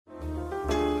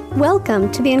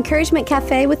Welcome to the Encouragement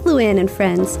Cafe with Luann and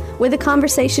friends, where the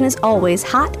conversation is always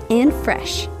hot and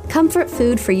fresh. Comfort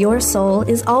food for your soul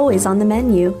is always on the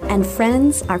menu, and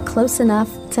friends are close enough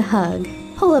to hug.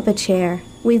 Pull up a chair.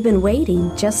 We've been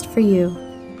waiting just for you.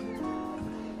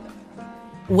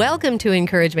 Welcome to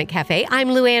Encouragement Cafe. I'm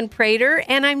Luann Prater,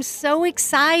 and I'm so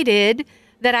excited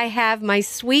that I have my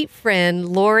sweet friend,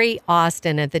 Lori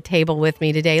Austin, at the table with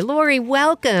me today. Lori,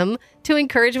 welcome to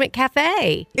Encouragement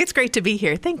Cafe. It's great to be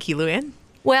here. Thank you, Luann.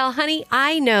 Well, honey,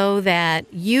 I know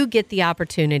that you get the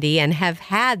opportunity and have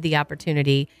had the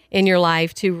opportunity in your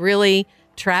life to really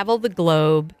travel the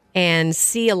globe and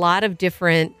see a lot of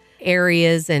different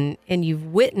areas, and you've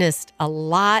witnessed a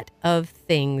lot of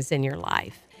things in your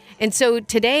life. And so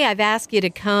today I've asked you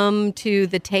to come to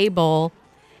the table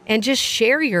and just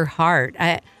share your heart.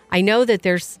 I know that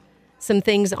there's some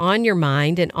things on your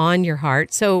mind and on your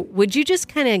heart. So would you just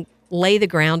kind of lay the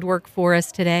groundwork for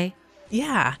us today?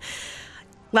 Yeah.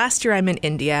 Last year I'm in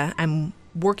India. I'm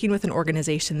working with an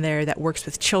organization there that works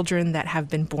with children that have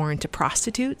been born to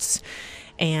prostitutes.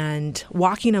 And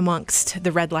walking amongst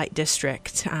the red light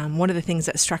district, one of the things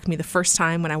that struck me the first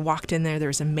time when I walked in there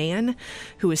was a man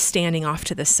who was standing off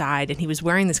to the side, and he was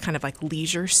wearing this kind of like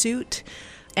leisure suit.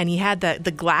 And he had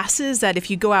the glasses that if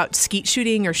you go out skeet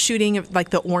shooting or shooting,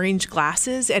 like the orange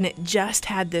glasses, and it just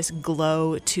had this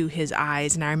glow to his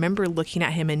eyes. And I remember looking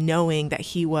at him and knowing that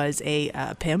he was a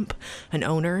pimp, an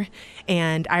owner.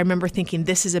 And I remember thinking,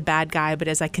 this is a bad guy. But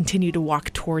as I continued to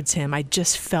walk towards him, I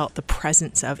just felt the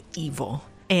presence of evil.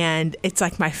 And it's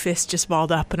like my fist just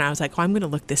balled up, and I was like, oh, I'm going to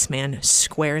look this man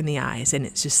square in the eyes. And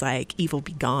it's just like, evil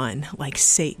be gone, like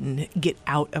Satan, get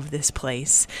out of this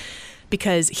place.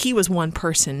 Because he was one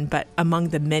person, but among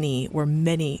the many were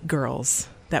many girls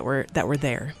that were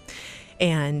there.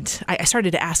 And I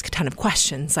started to ask a ton of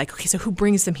questions, like, okay, so who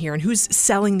brings them here, and who's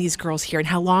selling these girls here, and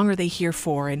how long are they here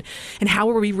for, and how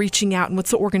are we reaching out, and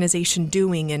what's the organization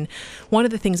doing? And one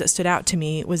of the things that stood out to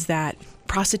me was that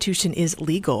prostitution is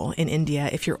legal in India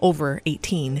if you're over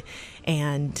 18.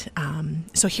 And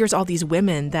so here's all these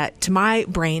women that, to my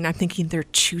brain, I'm thinking they're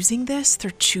choosing this,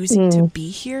 they're choosing to be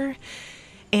here.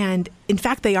 And in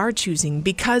fact, they are choosing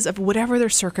because of whatever their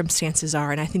circumstances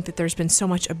are. And I think that there's been so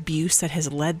much abuse that has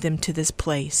led them to this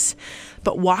place.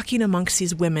 But walking amongst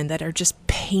these women that are just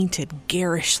painted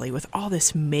garishly with all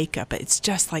this makeup, it's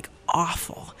just like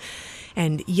awful.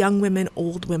 And young women,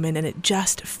 old women, and it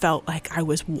just felt like I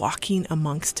was walking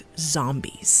amongst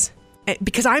zombies.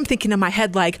 Because I'm thinking in my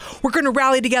head, like, we're going to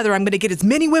rally together. I'm going to get as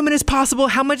many women as possible.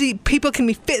 How many people can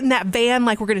we fit in that van?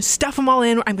 Like, we're going to stuff them all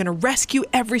in. I'm going to rescue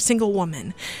every single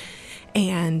woman.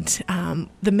 And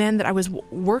the men that I was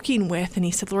working with, and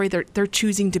he said, Lori, they're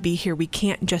choosing to be here. We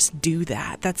can't just do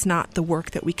that. That's not the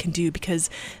work that we can do, because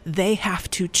they have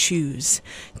to choose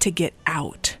to get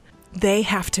out. They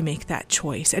have to make that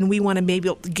choice. And we want to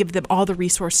maybe give them all the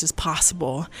resources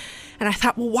possible. And I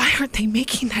thought, well, why aren't they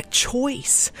making that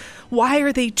choice? Why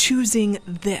are they choosing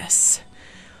this?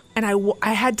 And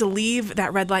I had to leave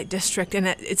that red light district, and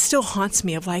it still haunts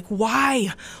me of like,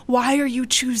 why? Why are you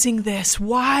choosing this?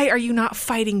 Why are you not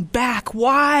fighting back?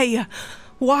 Why?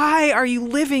 Why are you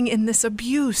living in this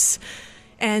abuse?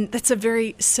 And that's a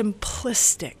very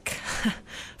simplistic,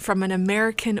 from an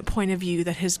American point of view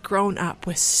that has grown up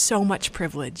with so much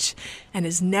privilege and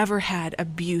has never had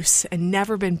abuse and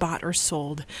never been bought or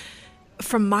sold.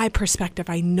 From my perspective,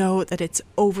 I know that it's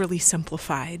overly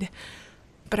simplified.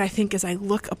 But I think as I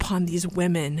look upon these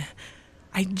women,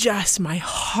 my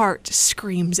heart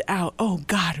screams out, oh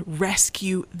God,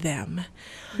 rescue them.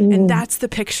 And that's the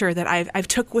picture that I've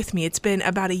took with me. It's been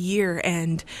about a year,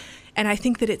 and I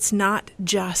think that it's not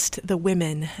just the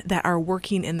women that are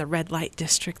working in the red light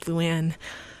district, Luann,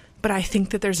 but I think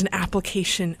that there's an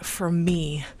application for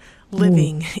me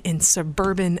living in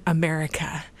suburban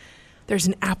America. There's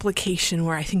an application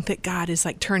where I think that God is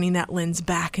like turning that lens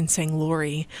back and saying,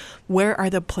 Lori, where are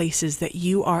the places that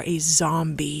you are a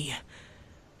zombie?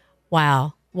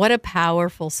 Wow, what a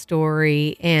powerful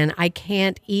story. And I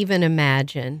can't even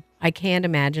imagine. I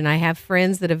have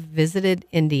friends that have visited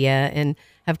India and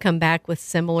have come back with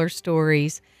similar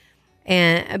stories.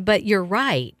 But you're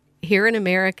right. Here in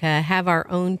America, have our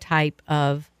own type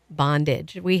of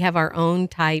bondage. We have our own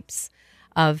types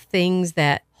of things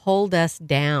that hold us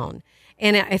down.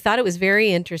 And I thought it was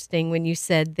very interesting when you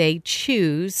said they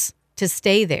choose to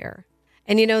stay there.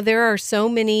 And, you know, there are so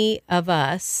many of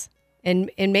us, and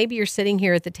maybe you're sitting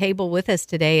here at the table with us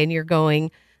today and you're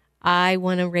going, I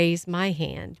want to raise my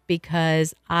hand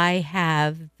because I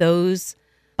have those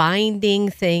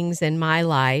binding things in my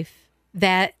life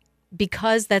that,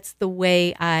 because that's the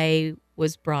way I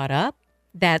was brought up,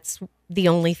 that's the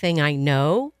only thing I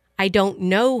know, I don't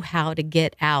know how to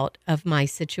get out of my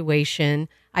situation.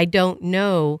 I don't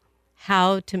know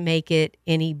how to make it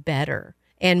any better.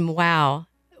 And wow,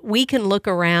 we can look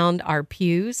around our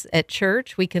pews at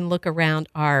church. We can look around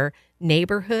our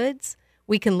neighborhoods.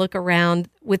 We can look around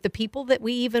with the people that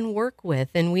we even work with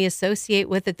and we associate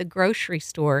with at the grocery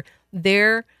store.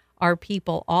 There are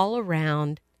people all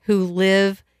around who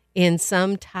live in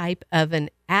some type of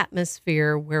an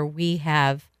atmosphere where we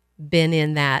have been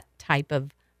in that type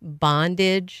of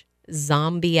bondage,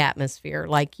 zombie atmosphere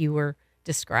like you were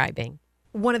describing.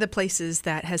 One of the places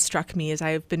that has struck me is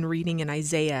I've been reading in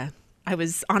Isaiah. I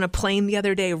was on a plane the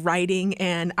other day writing,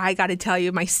 and I got to tell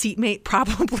you, my seatmate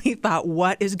probably thought,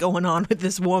 what is going on with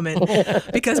this woman?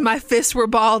 Because my fists were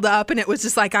balled up, and it was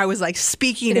just like I was like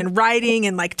speaking and writing,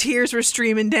 and like tears were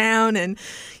streaming down, and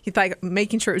he thought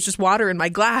making sure it was just water in my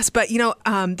glass. But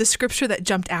the scripture that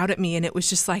jumped out at me, and it was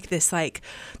just like this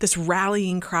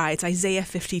rallying cry. It's Isaiah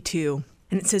 52.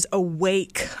 And it says,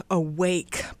 awake,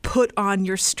 awake, put on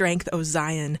your strength, O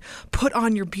Zion, put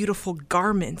on your beautiful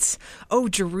garments, O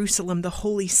Jerusalem, the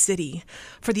holy city.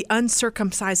 For the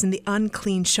uncircumcised and the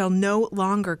unclean shall no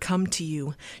longer come to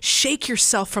you. Shake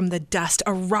yourself from the dust,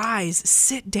 arise,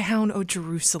 sit down, O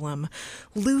Jerusalem.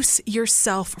 Loose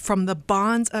yourself from the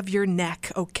bonds of your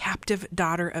neck, O captive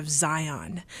daughter of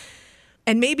Zion.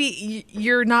 And maybe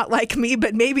you're not like me,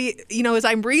 but maybe, as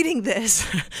I'm reading this,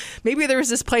 maybe there's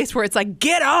this place where it's like,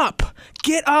 get up,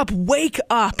 wake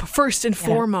up first and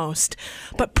foremost,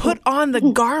 but put on the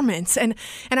garments. And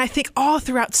I think all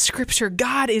throughout Scripture,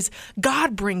 God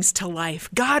brings to life.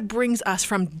 God brings us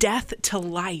from death to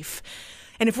life.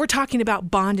 And if we're talking about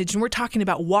bondage and we're talking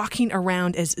about walking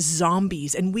around as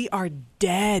zombies and we are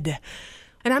dead.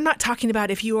 And I'm not talking about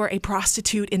if you are a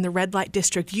prostitute in the red light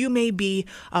district. You may be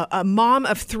a mom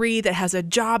of 3 that has a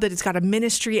job that has got a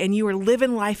ministry and you are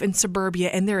living life in suburbia,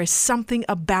 and there is something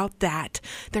about that.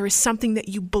 There is something that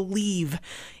you believe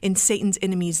in Satan's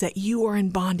enemies, that you are in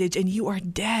bondage and you are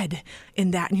dead in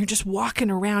that. And you're just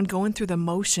walking around going through the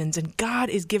motions. And God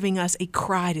is giving us a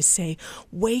cry to say,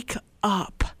 wake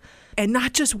up. And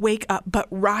not just wake up, but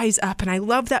rise up. And I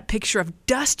love that picture of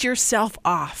dust yourself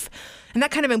off. And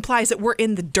that kind of implies that we're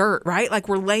in the dirt, right? Like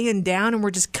we're laying down and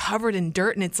we're just covered in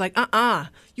dirt. And it's like,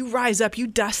 you rise up, you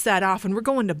dust that off, and we're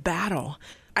going to battle.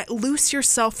 Loose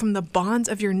yourself from the bonds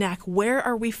of your neck. Where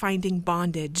are we finding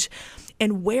bondage?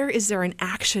 And where is there an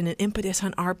action, an impetus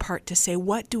on our part to say,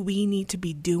 what do we need to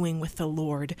be doing with the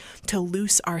Lord to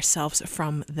loose ourselves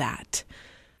from that?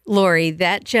 Lori,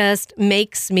 that just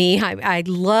makes me, I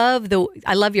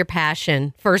love your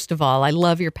passion. First of all, I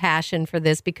love your passion for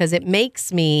this because it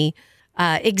makes me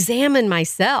examine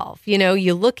myself.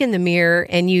 You look in the mirror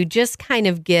and you just kind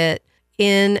of get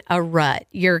in a rut.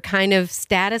 You're kind of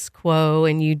status quo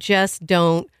and you just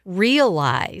don't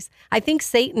realize. I think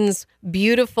Satan's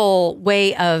beautiful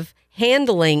way of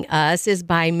handling us is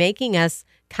by making us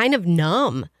kind of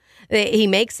numb. He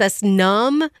makes us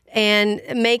numb and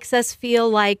makes us feel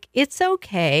like it's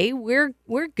okay. We're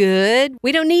good.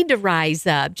 We don't need to rise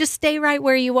up. Just stay right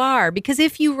where you are. Because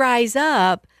if you rise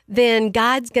up, then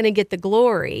God's going to get the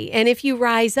glory. And if you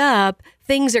rise up,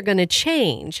 things are going to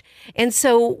change. And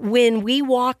so when we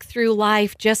walk through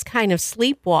life just kind of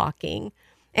sleepwalking,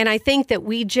 and I think that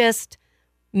we just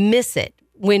miss it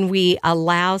when we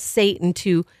allow Satan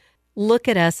to look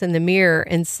at us in the mirror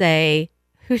and say,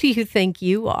 who do you think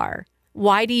you are?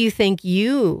 Why do you think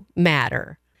you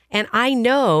matter? And I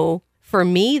know for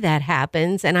me that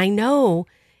happens, and I know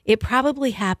it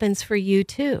probably happens for you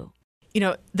too.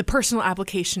 The personal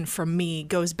application from me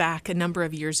goes back a number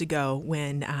of years ago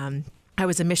when I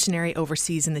was a missionary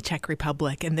overseas in the Czech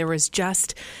Republic, and there was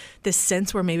just this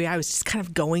sense where maybe I was just kind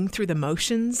of going through the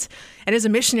motions. And as a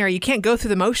missionary, you can't go through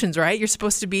the motions, right? You're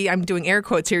supposed to be, I'm doing air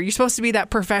quotes here, you're supposed to be that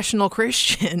professional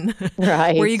Christian,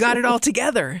 right? Where you got it all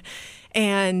together.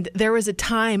 And there was a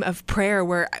time of prayer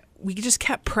where we just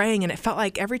kept praying, and it felt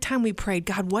like every time we prayed,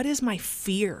 God, what is my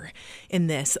fear in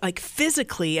this? Like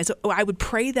physically, as I would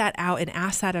pray that out and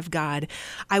ask that of God,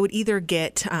 I would either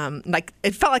get,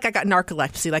 it felt like I got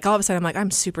narcolepsy. Like all of a sudden I'm like, I'm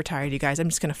super tired, you guys. I'm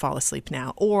just going to fall asleep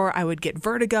now. Or I would get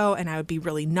vertigo and I would be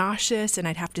really nauseous and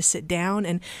I'd have to sit down.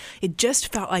 And it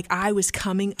just felt like I was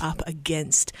coming up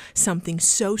against something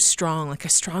so strong, like a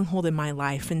stronghold in my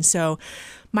life. And so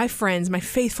my friends, my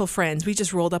faithful friends, we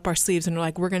just rolled up our sleeves and were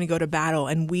like, we're going to go to battle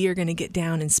and we are going to get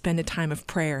down and spend a time of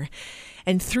prayer.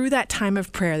 And through that time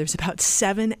of prayer, there's about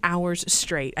 7 hours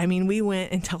straight. I mean, we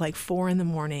went until like 4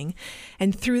 a.m.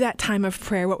 And through that time of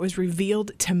prayer, what was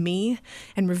revealed to me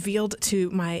and revealed to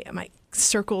my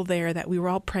circle there that we were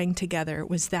all praying together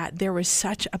was that there was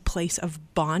such a place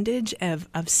of bondage, of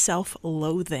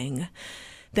self-loathing,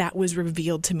 that was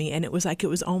revealed to me. And it was like it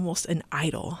was almost an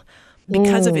idol.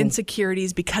 Because of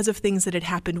insecurities, because of things that had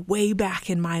happened way back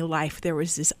in my life, there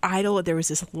was this idol, there was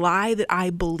this lie that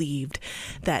I believed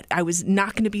that I was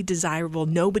not going to be desirable,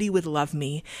 nobody would love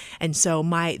me. And so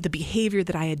the behavior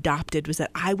that I adopted was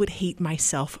that I would hate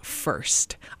myself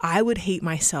first. I would hate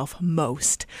myself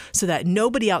most so that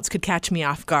nobody else could catch me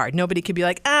off guard. Nobody could be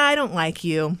like, I don't like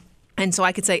you. And so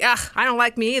I could say, I don't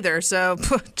like me either, so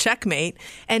checkmate.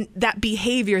 And that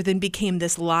behavior then became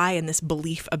this lie and this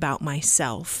belief about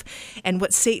myself. And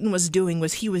what Satan was doing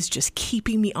was he was just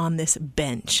keeping me on this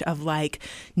bench of like,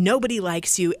 nobody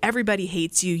likes you, everybody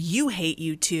hates you, you hate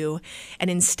you too.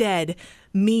 And instead,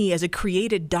 me as a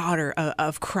created daughter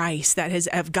of Christ,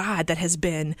 of God, that has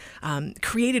been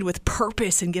created with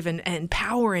purpose and given and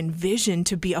power and vision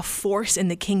to be a force in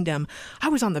the kingdom, I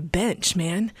was on the bench,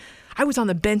 man. I was on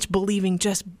the bench believing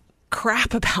just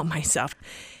crap about myself.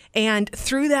 And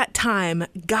through that time,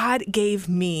 God gave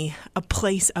me a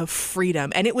place of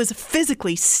freedom. And it was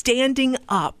physically standing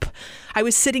up. I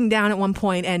was sitting down at one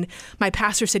point and my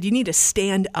pastor said, you need to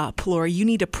stand up, Laura. You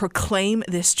need to proclaim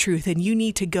this truth and you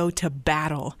need to go to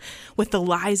battle with the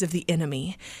lies of the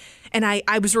enemy. And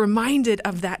I was reminded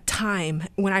of that time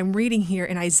when I'm reading here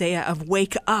in Isaiah of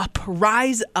wake up,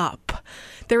 rise up.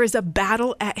 There is a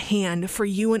battle at hand for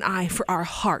you and I, for our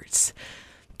hearts.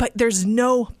 But there's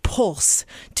no pulse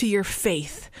to your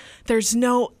faith. There's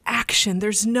no action.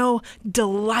 There's no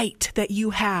delight that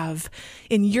you have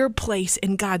in your place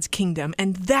in God's kingdom.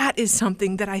 And that is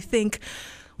something that I think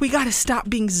we got to stop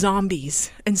being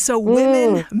zombies. And so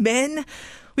women, men,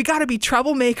 we got to be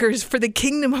troublemakers for the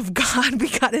kingdom of God. We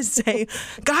got to say,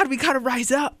 God, we got to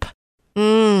rise up.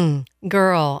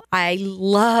 Girl, I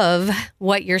love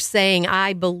what you're saying.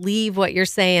 I believe what you're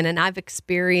saying, and I've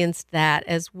experienced that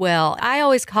as well. I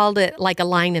always called it like a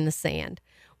line in the sand.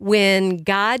 When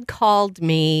God called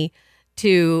me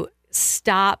to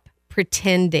stop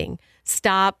pretending,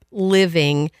 stop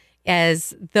living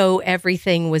as though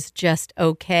everything was just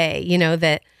okay,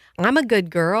 that I'm a good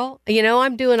girl,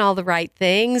 I'm doing all the right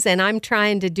things and I'm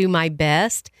trying to do my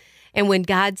best. And when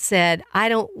God said, I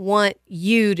don't want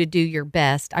you to do your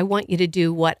best, I want you to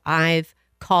do what I've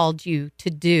called you to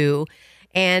do.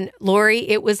 And Lori,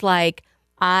 it was like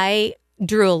I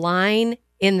drew a line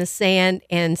in the sand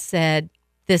and said,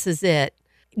 this is it.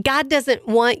 God doesn't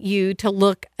want you to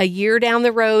look a year down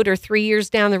the road or 3 years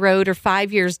down the road or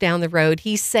 5 years down the road.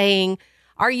 He's saying,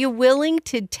 are you willing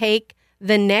to take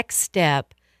the next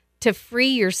step to free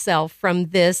yourself from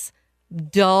this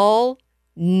dull,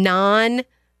 non-moving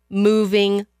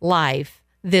life,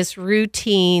 this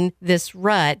routine, this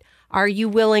rut? Are you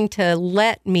willing to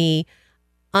let me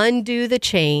undo the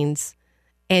chains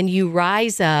and you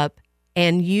rise up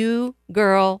and you,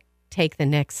 girl, take the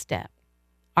next step?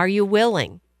 Are you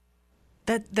willing?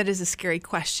 That is a scary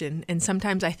question. And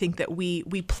sometimes I think that we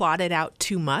plot it out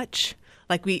too much.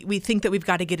 Like we think that we've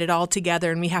got to get it all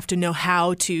together and we have to know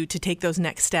how to take those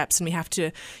next steps and we have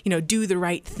to, do the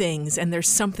right things. And there's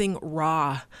something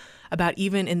raw about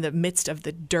even in the midst of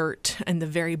the dirt and the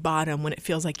very bottom when it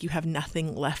feels like you have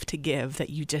nothing left to give, that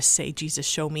you just say, Jesus,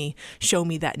 show me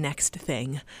that next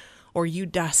thing. Or you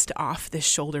dust off this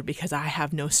shoulder because I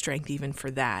have no strength even for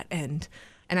that. And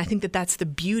I think that that's the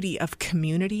beauty of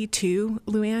community too,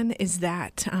 Luann, is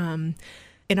that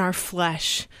in our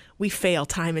flesh, we fail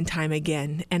time and time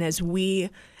again. And as we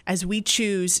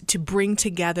choose to bring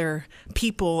together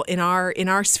people in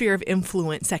our sphere of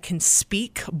influence that can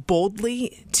speak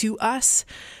boldly to us,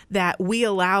 that we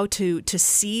allow to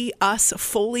see us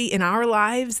fully in our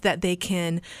lives, that they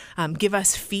can give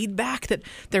us feedback, that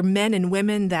they're men and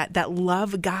women that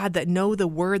love God, that know the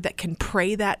word, that can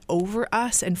pray that over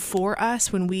us and for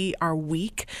us when we are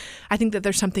weak. I think that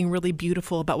there's something really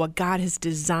beautiful about what God has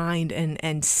designed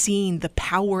and seen the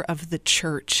power of the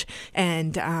church.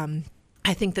 And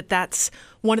I think that that's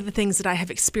one of the things that I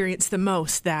have experienced the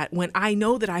most, that when I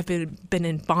know that I've been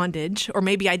in bondage, or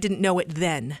maybe I didn't know it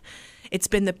then, it's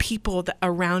been the people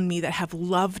around me that have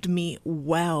loved me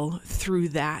well through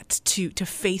that to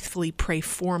faithfully pray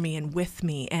for me and with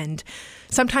me. And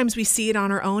sometimes we see it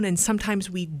on our own and sometimes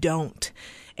we don't.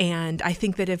 And I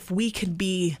think that if we could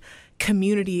be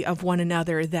community of one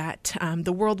another, that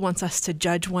the world wants us to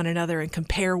judge one another and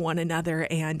compare one another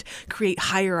and create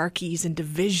hierarchies and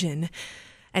division.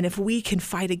 And if we can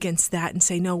fight against that and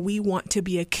say, no, we want to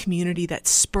be a community that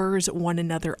spurs one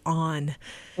another on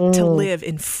to live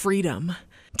in freedom,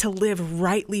 to live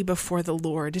rightly before the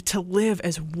Lord, to live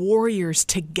as warriors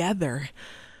together.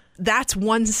 That's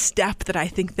one step that I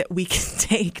think that we can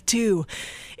take too,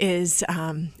 is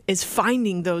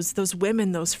finding those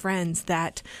women, those friends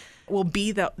that will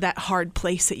be that hard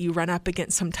place that you run up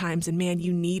against sometimes. And man,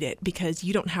 you need it because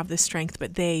you don't have the strength,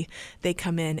 but they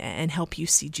come in and help you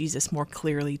see Jesus more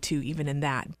clearly too, even in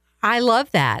that. I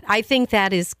love that. I think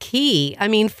that is key. I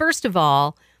mean, first of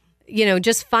all,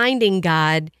 just finding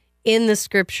God in the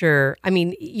scripture. I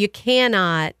mean, you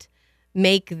cannot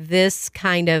make this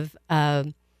kind of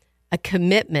a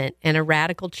commitment and a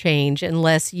radical change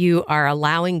unless you are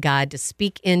allowing God to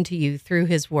speak into you through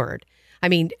his word. I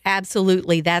mean,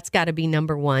 absolutely, that's got to be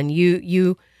number one.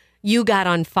 You got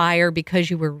on fire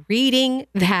because you were reading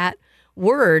that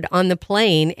word on the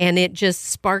plane and it just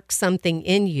sparked something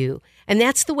in you. And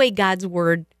that's the way God's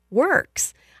word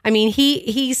works. I mean,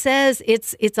 he says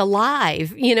it's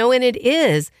alive, and it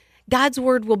is. God's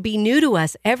word will be new to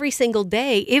us every single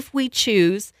day if we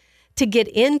choose to get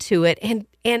into it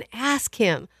and ask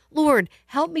him, Lord,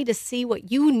 help me to see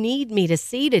what you need me to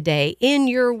see today in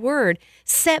your word.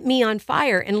 Set me on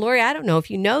fire. And Lori, I don't know if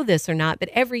you know this or not, but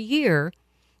every year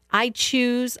I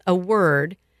choose a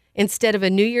word instead of a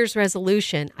New Year's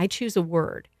resolution. I choose a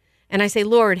word and I say,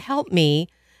 Lord, help me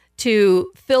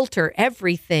to filter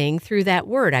everything through that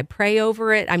word. I pray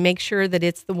over it. I make sure that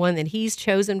it's the one that he's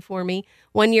chosen for me.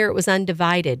 One year it was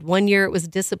undivided. One year it was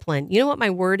discipline. You know what my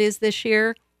word is this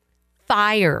year?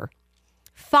 Fire.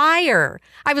 Fire.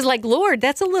 I was like, Lord,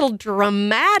 that's a little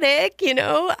dramatic,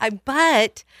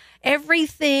 but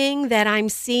everything that I'm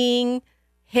seeing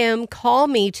him call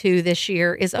me to this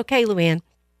year is, okay, Luann,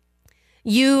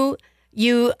 you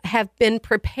have been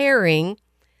preparing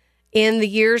in the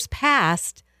years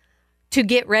past to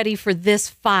get ready for this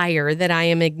fire that I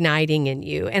am igniting in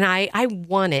you. And I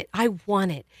want it. I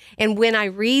want it. And when I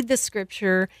read the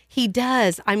scripture, he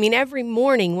does. I mean, every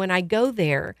morning when I go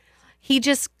there, he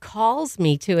just calls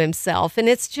me to himself. And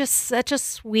it's just such a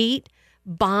sweet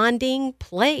bonding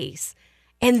place.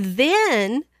 And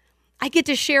then I get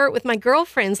to share it with my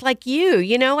girlfriends like you.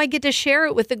 I get to share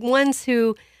it with the ones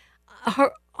who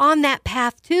are on that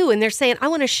path too. And they're saying, I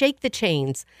want to shake the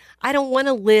chains. I don't want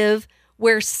to live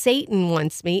where Satan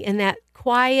wants me, in that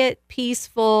quiet,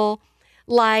 peaceful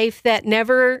life that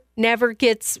never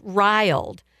gets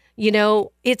riled.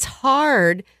 It's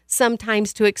hard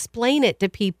sometimes to explain it to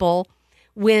people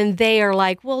when they are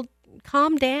like, well,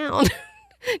 calm down.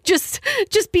 just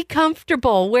be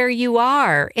comfortable where you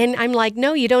are. And I'm like,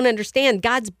 no, you don't understand.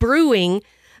 God's brewing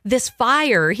this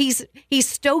fire. He's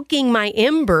stoking my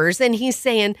embers and he's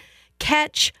saying,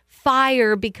 catch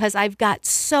fire because I've got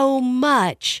so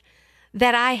much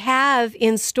that I have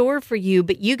in store for you,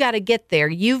 but you got to get there.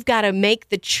 You've got to make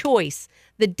the choice,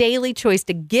 the daily choice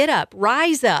to get up,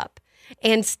 rise up,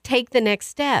 and take the next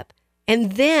step.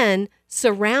 And then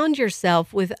surround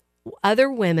yourself with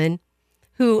other women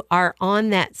who are on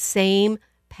that same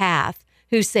path,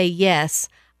 who say, yes,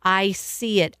 I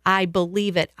see it, I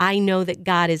believe it, I know that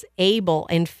God is able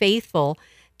and faithful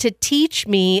to teach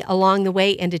me along the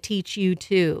way and to teach you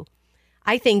too.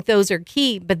 I think those are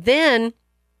key. But then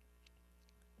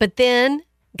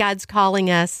God's calling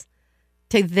us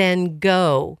to then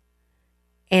go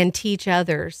and teach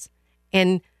others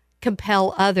and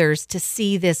compel others to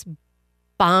see this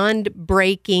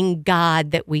bond-breaking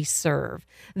God that we serve,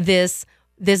 this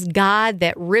God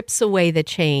that rips away the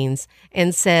chains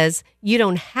and says, you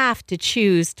don't have to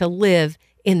choose to live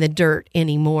in the dirt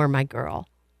anymore, my girl.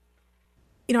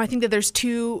 I think that there's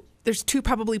two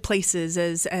probably places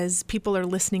as people are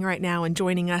listening right now and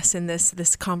joining us in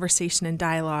this conversation and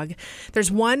dialogue. There's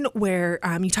one where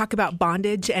you talk about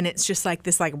bondage and it's just like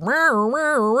this, like,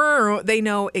 they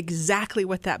know exactly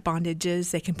what that bondage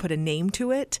is. They can put a name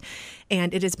to it.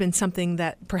 And it has been something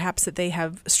that perhaps that they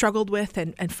have struggled with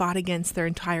and fought against their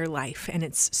entire life. And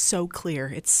it's so clear.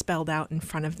 It's spelled out in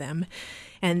front of them.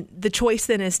 And the choice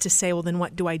then is to say, well, then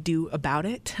what do I do about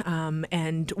it?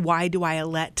 And why do I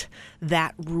let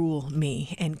that rule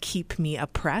me and keep me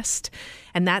oppressed?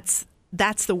 And that's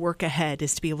the work ahead,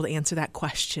 is to be able to answer that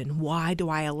question. Why do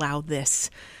I allow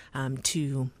this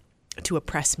to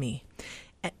oppress me?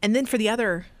 And then for the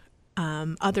others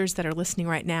that are listening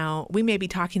right now, we may be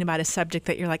talking about a subject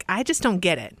that you're like, I just don't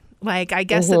get it. Like, I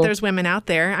guess that there's women out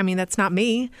there. I mean, that's not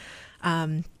me.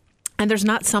 And there's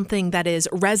not something that is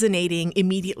resonating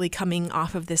immediately coming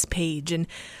off of this page. And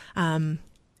I'm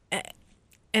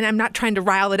not trying to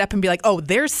rile it up and be like, oh,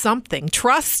 there's something.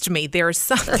 Trust me, there's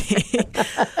something.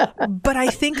 But I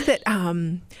think that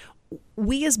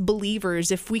we as believers,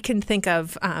 if we can think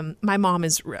of, my mom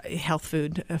is a health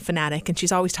food fanatic, and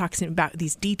she's always talking about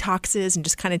these detoxes and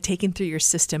just kind of taking through your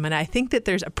system. And I think that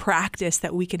there's a practice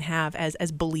that we can have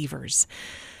as believers.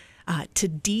 To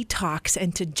detox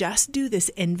and to just do this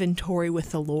inventory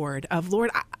with the Lord of,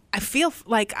 Lord, I feel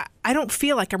like I don't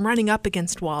feel like I'm running up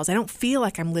against walls. I don't feel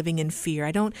like I'm living in fear.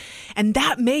 And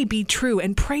that may be true,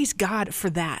 and praise God for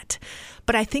that.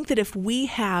 But I think that if we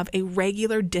have a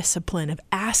regular discipline of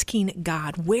asking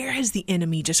God, where has the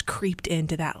enemy just creeped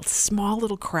into that small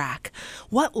little crack?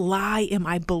 What lie am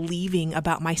I believing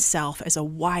about myself as a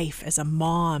wife, as a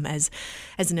mom, as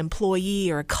an employee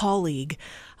or a colleague?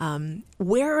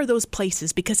 Where are those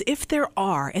places? Because if there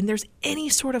are, and there's any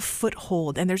sort of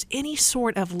foothold, and there's any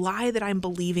sort of lie that I'm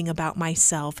believing about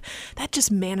myself, that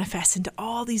just manifests into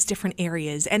all these different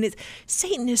areas. And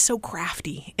Satan is so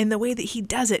crafty in the way that he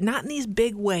does it, not in these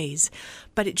big ways,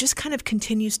 but it just kind of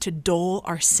continues to dull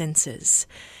our senses.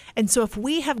 And so if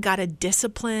we have got a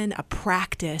discipline, a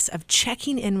practice of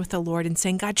checking in with the Lord and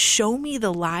saying, God, show me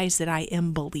the lies that I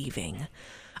am believing.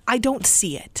 I don't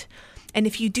see it. And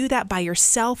if you do that by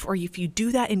yourself, or if you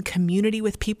do that in community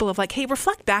with people of like, hey,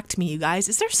 reflect back to me, you guys,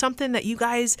 is there something that you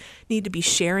guys need to be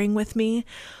sharing with me?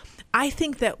 I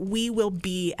think that we will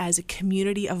be, as a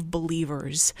community of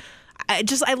believers, I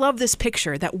love this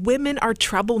picture that women are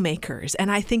troublemakers. And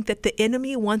I think that the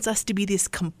enemy wants us to be this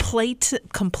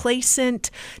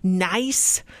complacent,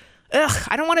 nice.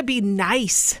 I don't want to be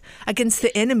nice against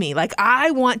the enemy. Like,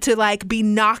 I want to be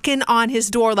knocking on his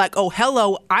door like, oh,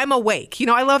 hello, I'm awake.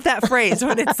 I love that phrase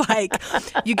when it's like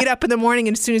you get up in the morning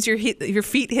and as soon as your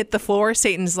feet hit the floor,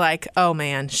 Satan's like, oh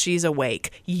man, she's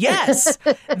awake. Yes,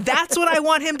 that's what I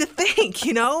want him to think,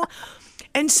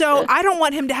 And so I don't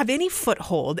want him to have any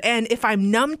foothold. And if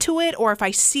I'm numb to it, or if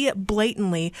I see it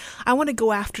blatantly, I want to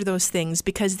go after those things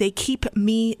because they keep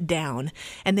me down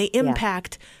and they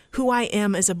impact who I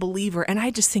am as a believer. And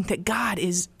I just think that God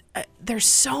is, there's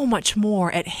so much more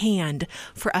at hand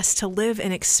for us to live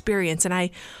and experience.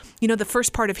 And the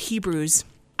first part of Hebrews,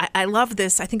 I love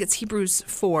this. I think it's Hebrews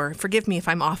 4. Forgive me if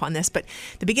I'm off on this, but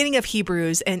the beginning of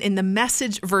Hebrews, and in the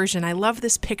Message version, I love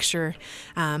this picture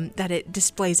that it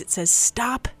displays. It says,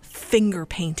 stop finger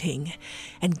painting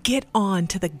and get on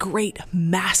to the great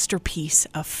masterpiece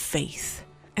of faith.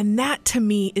 And that, to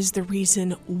me, is the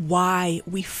reason why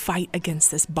we fight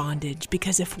against this bondage.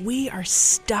 Because if we are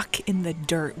stuck in the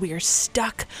dirt, we are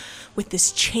stuck with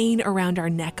this chain around our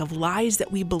neck of lies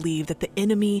that we believe, that the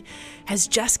enemy has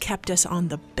just kept us on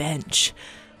the bench.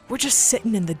 We're just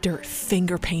sitting in the dirt,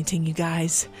 finger painting, you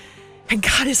guys. And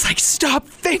God is like, stop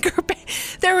finger painting.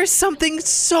 There is something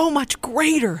so much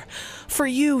greater for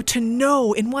you to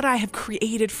know in what I have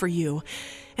created for you.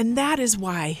 And that is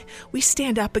why we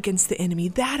stand up against the enemy.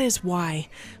 That is why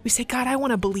we say, God, I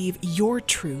want to believe your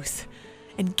truth,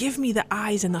 and give me the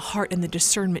eyes and the heart and the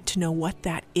discernment to know what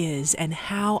that is and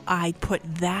how I put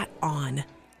that on.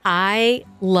 I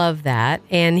love that.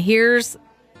 And here's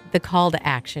the call to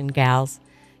action, gals.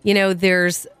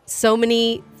 There's so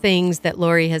many things that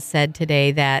Lori has said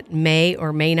today that may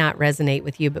or may not resonate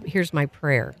with you, but here's my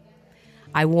prayer.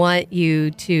 I want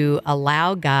you to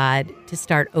allow God to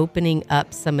start opening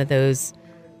up some of those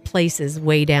places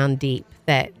way down deep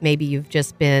that maybe you've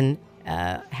just been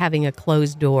having a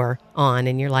closed door on,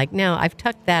 and you're like, no, I've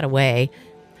tucked that away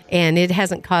and it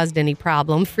hasn't caused any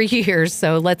problem for years,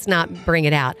 so let's not bring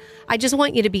it out. I just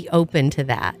want you to be open to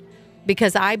that,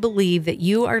 because I believe that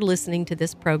you are listening to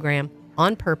this program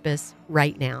on purpose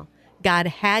right now. God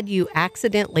had you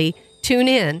accidentally tune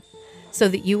in so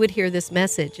that you would hear this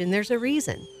message, and there's a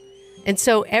reason. And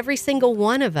so every single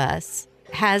one of us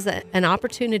has an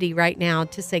opportunity right now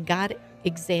to say, God,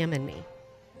 examine me.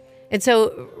 And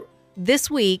so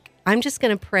this week, I'm just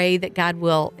going to pray that God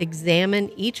will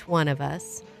examine each one of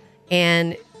us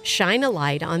and shine a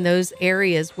light on those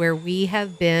areas where we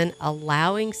have been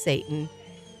allowing Satan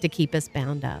to keep us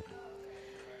bound up.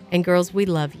 And girls, we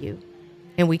love you.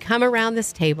 And we come around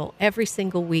this table every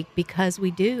single week because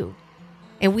we do.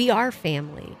 And we are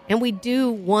family, and we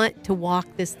do want to walk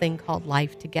this thing called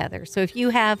life together. So if you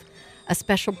have a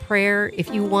special prayer,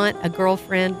 if you want a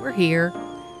girlfriend, we're here.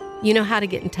 You know how to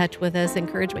get in touch with us,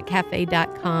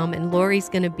 encouragementcafe.com. And Lori's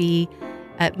going to be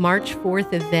at March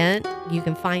 4th event. You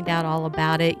can find out all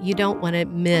about it. You don't want to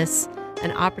miss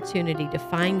an opportunity to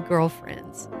find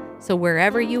girlfriends. So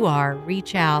wherever you are,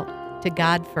 reach out to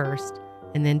God first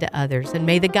and then to others. And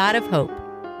may the God of hope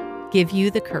give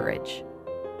you the courage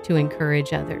to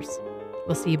encourage others.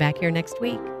 We'll see you back here next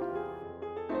week.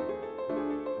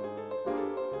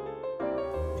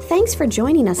 Thanks for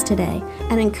joining us today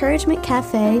at Encouragement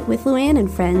Cafe with Luann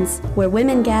and friends, where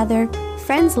women gather,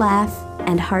 friends laugh,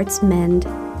 and hearts mend.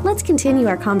 Let's continue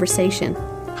our conversation.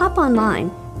 Hop online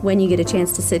when you get a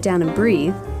chance to sit down and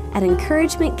breathe at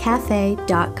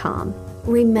encouragementcafe.com.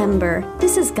 Remember,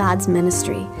 this is God's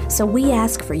ministry, so we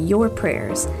ask for your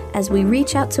prayers as we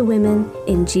reach out to women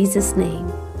in Jesus'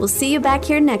 name. We'll see you back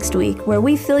here next week where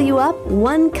we fill you up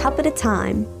one cup at a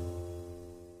time.